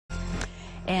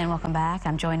And welcome back.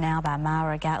 I'm joined now by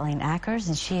Myra Gatling-Ackers,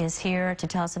 and she is here to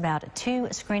tell us about 2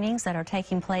 screenings that are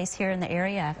taking place here in the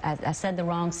area. I said the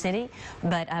wrong city,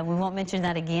 but we won't mention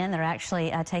that again. They're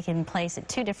actually taking place at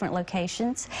 2 different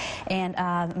locations, and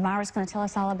Myra's going to tell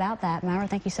us all about that. Myra,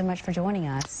 thank you so much for joining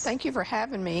us. Thank you for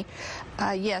having me.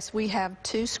 Yes, we have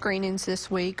 2 screenings this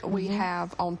week. We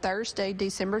have on Thursday,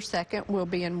 December 2nd, we'll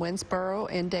be in Winsboro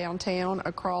in downtown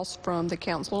across from the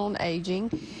Council on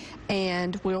Aging,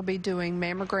 and we'll be doing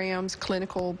mammograms,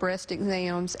 clinical breast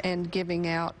exams, and giving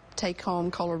out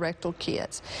take-home colorectal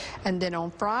kits. And then on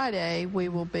Friday, we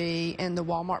will be in the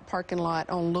Walmart parking lot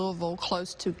on Louisville,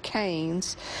 close to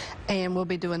Canes, and we'll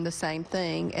be doing the same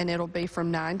thing, and it'll be from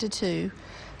 9 to 2.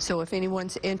 So if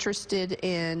anyone's interested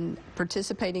in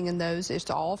participating in those, it's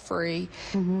all free.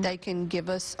 They can give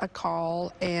us a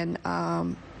call and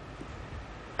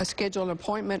schedule an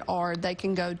appointment, or they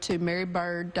can go to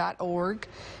marybird.org,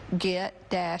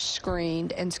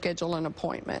 get-screened, and schedule an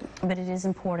appointment. But it is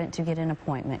important to get an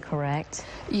appointment, correct?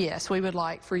 Yes, we would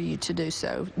like for you to do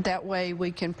so. That way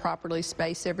we can properly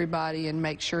space everybody and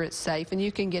make sure it's safe, and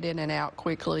you can get in and out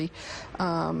quickly.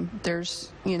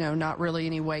 There's, not really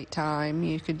any wait time.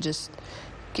 You could just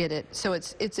get it, so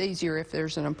it's easier if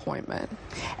there's an appointment.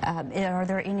 Are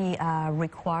there any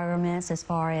requirements as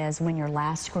far as when your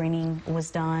last screening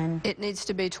was done? It needs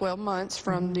to be 12 months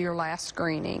from your last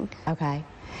screening. Okay.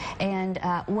 And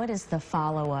what is the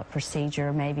follow-up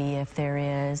procedure, maybe if there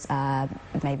is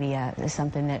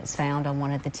something that's found on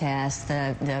one of the tests,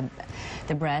 the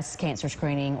breast cancer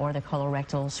screening or the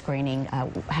colorectal screening?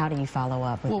 How do you follow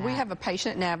up with that? Well, we have a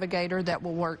patient navigator that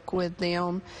will work with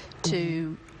them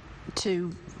to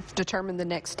determine the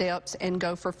next steps and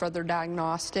go for further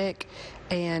diagnostic,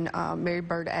 and Mary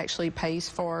Bird actually pays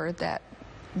for that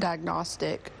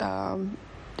diagnostic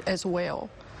as well.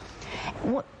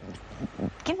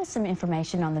 Give us some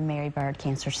information on the Mary Bird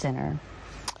Cancer Center.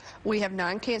 We have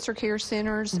 9 cancer care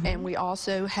centers, and we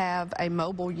also have a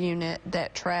mobile unit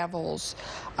that travels.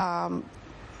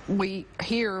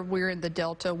 We're in the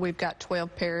Delta. We've got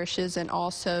 12 parishes, and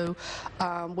also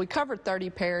we covered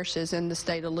 30 parishes in the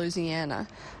state of Louisiana,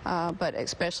 but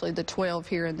especially the 12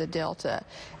 here in the Delta.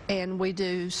 And we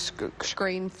do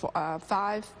screen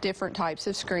 5 different types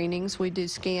of screenings. We do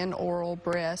skin, oral,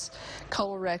 breast,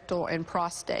 colorectal, and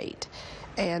prostate.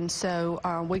 And so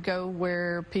we go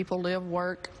where people live,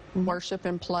 work, worship,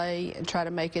 and play, and try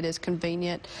to make it as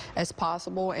convenient as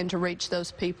possible, and to reach those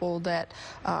people that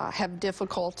have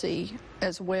difficulty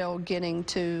as well getting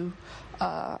to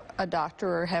a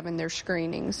doctor or having their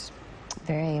screenings.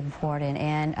 Very important.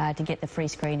 And to get the free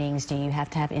screenings, do you have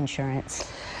to have insurance?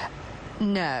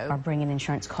 No. Or bring an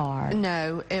insurance card?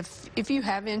 No. If you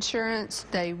have insurance,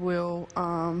 they will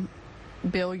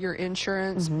bill your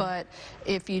insurance, but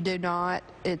if you do not,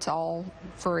 it's all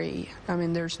free. I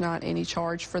mean, there's not any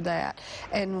charge for that.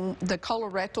 And the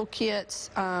colorectal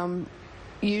kits,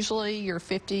 usually you're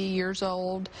 50 years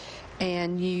old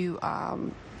and you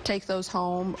take those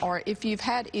home, or if you've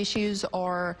had issues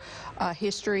or a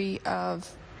history of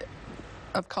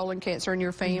colon cancer in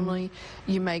your family,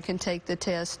 you can take the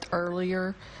test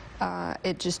earlier.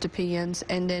 It just depends.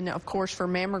 And then, of course, for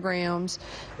mammograms,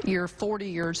 you're 40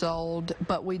 years old,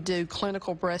 but we do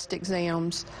clinical breast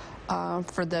exams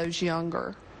for those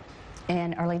younger.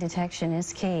 And early detection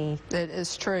is key. It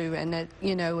is true, and it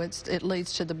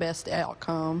leads to the best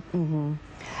outcome.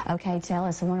 Okay, tell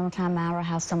us one more time, Myra,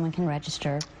 how someone can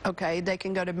register. Okay, they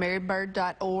can go to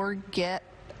marybird.org,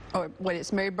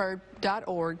 it's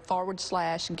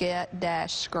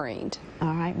marybird.org/get-screened.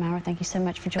 All right, Myra, thank you so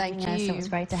much for joining us. It was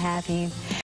great to have you.